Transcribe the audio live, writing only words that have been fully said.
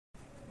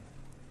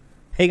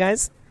Hey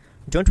guys,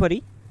 don't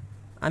worry,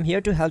 I'm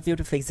here to help you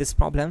to fix this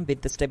problem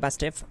with the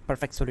step-by-step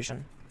perfect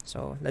solution.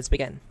 So let's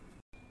begin.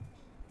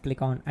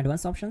 Click on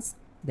advanced options,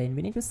 then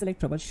we need to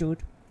select troubleshoot,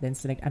 then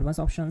select advanced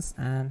options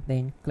and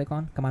then click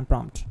on command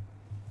prompt.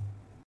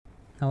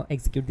 Now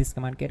execute this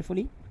command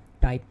carefully.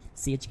 Type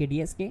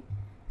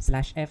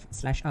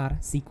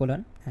chkdsk/f/r:/c: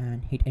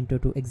 and hit enter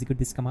to execute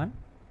this command.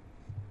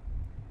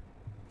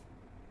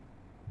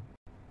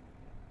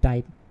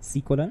 Type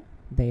c:,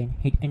 then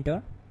hit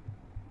enter.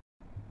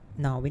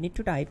 Now we need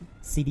to type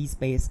cd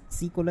space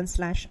c:/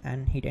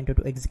 and hit enter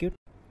to execute.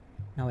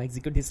 Now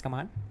execute this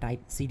command. Type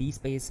cd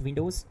space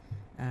Windows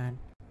and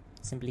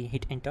simply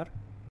hit enter.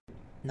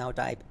 Now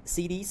type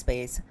cd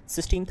space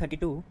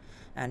system32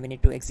 and we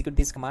need to execute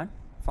this command.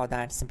 For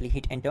that, simply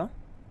hit enter.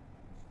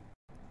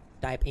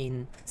 Type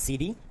in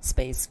cd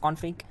space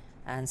config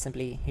and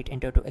simply hit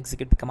enter to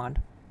execute the command.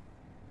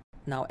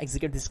 Now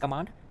execute this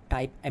command.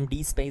 Type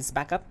md space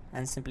backup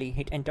and simply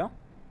hit enter.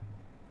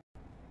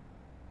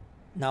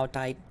 Now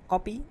type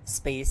copy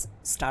space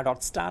 ***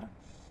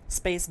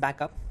 space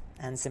backup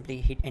and simply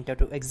hit enter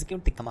to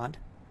execute the command.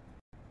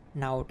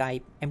 Now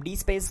type md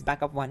space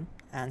backup1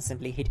 and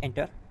simply hit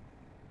enter.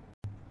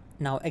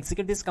 Now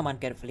execute this command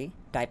carefully.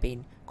 Type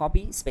in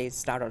copy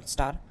space ***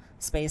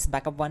 space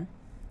backup1,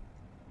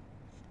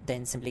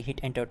 then simply hit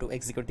enter to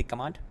execute the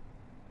command.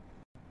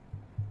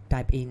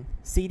 Type in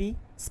cd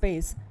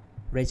space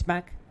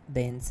regback,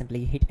 then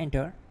simply hit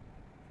enter.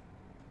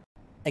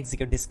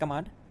 Execute this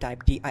command.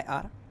 Type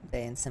dir,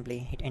 then simply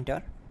hit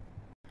enter.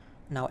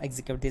 Now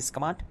execute this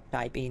command.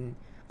 Type in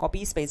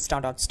copy space ***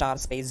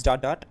 space ...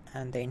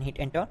 and then hit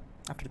enter.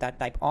 After that,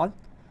 type all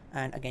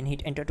and again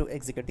hit enter to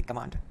execute the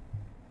command.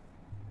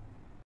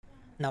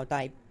 Now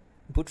type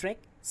bootrec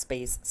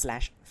space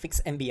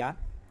 /fixmbr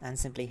and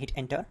simply hit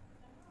enter.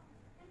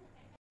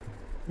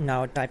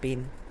 Now type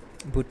in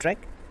bootrec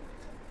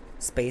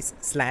space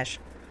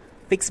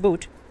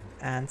 /fixboot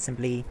and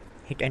simply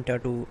hit enter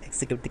to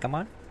execute the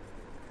command.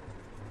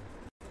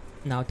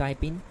 Now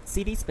type in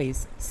cd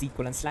space c:/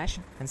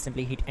 and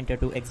simply hit enter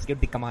to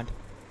execute the command.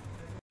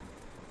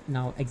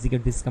 Now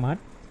execute this command.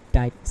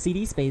 Type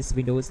cd space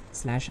Windows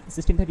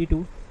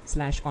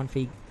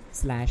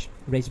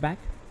 /system32/config/regback,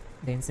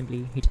 then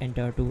simply hit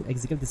enter to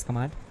execute this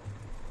command.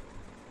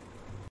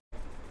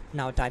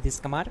 Now type this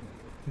command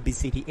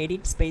bcd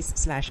edit space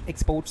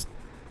 /exports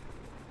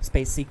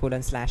space c:/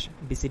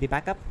 bcd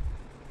backup,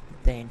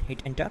 then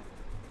hit enter.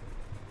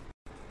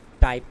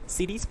 Type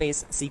cd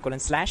space c:/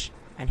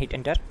 and hit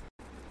enter.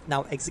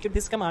 Now execute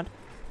this command.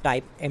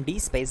 Type md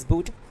space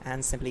boot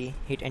and simply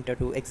hit enter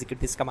to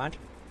execute this command.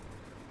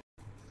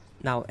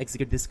 Now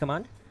execute this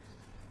command.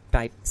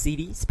 Type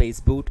cd space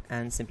boot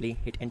and simply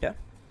hit enter.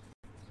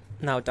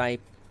 Now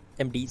type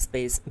md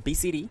space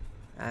bcd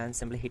and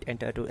simply hit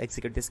enter to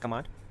execute this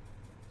command.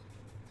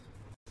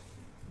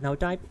 Now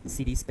type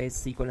cd space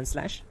c:/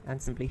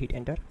 and simply hit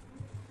enter.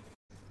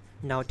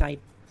 Now type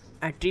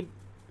attrib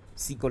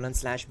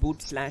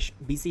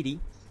c:/boot/bcd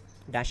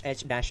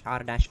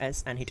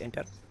 -h-r-s and hit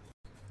enter.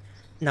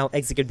 Now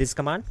execute this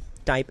command.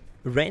 Type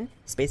ren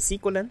space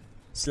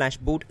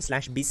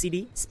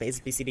c:/boot/bcd space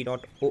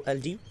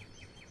bcd.old,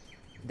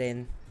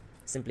 then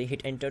simply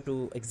hit enter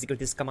to execute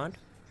this command.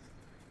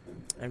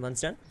 And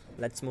once done,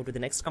 let's move to the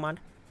next command.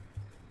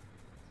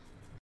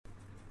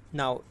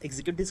 Now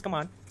execute this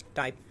command.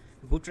 Type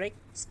bootrec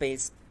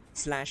space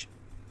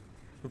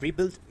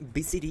 /rebuild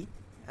bcd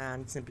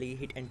and simply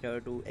hit enter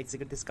to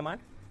execute this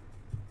command.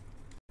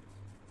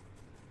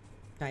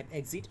 Type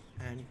exit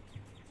and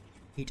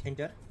hit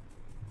enter.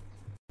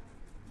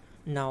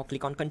 Now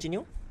click on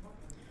continue.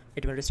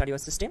 It will restart your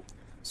system.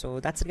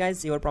 So that's it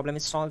guys, your problem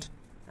is solved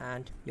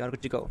and you're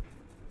good to go.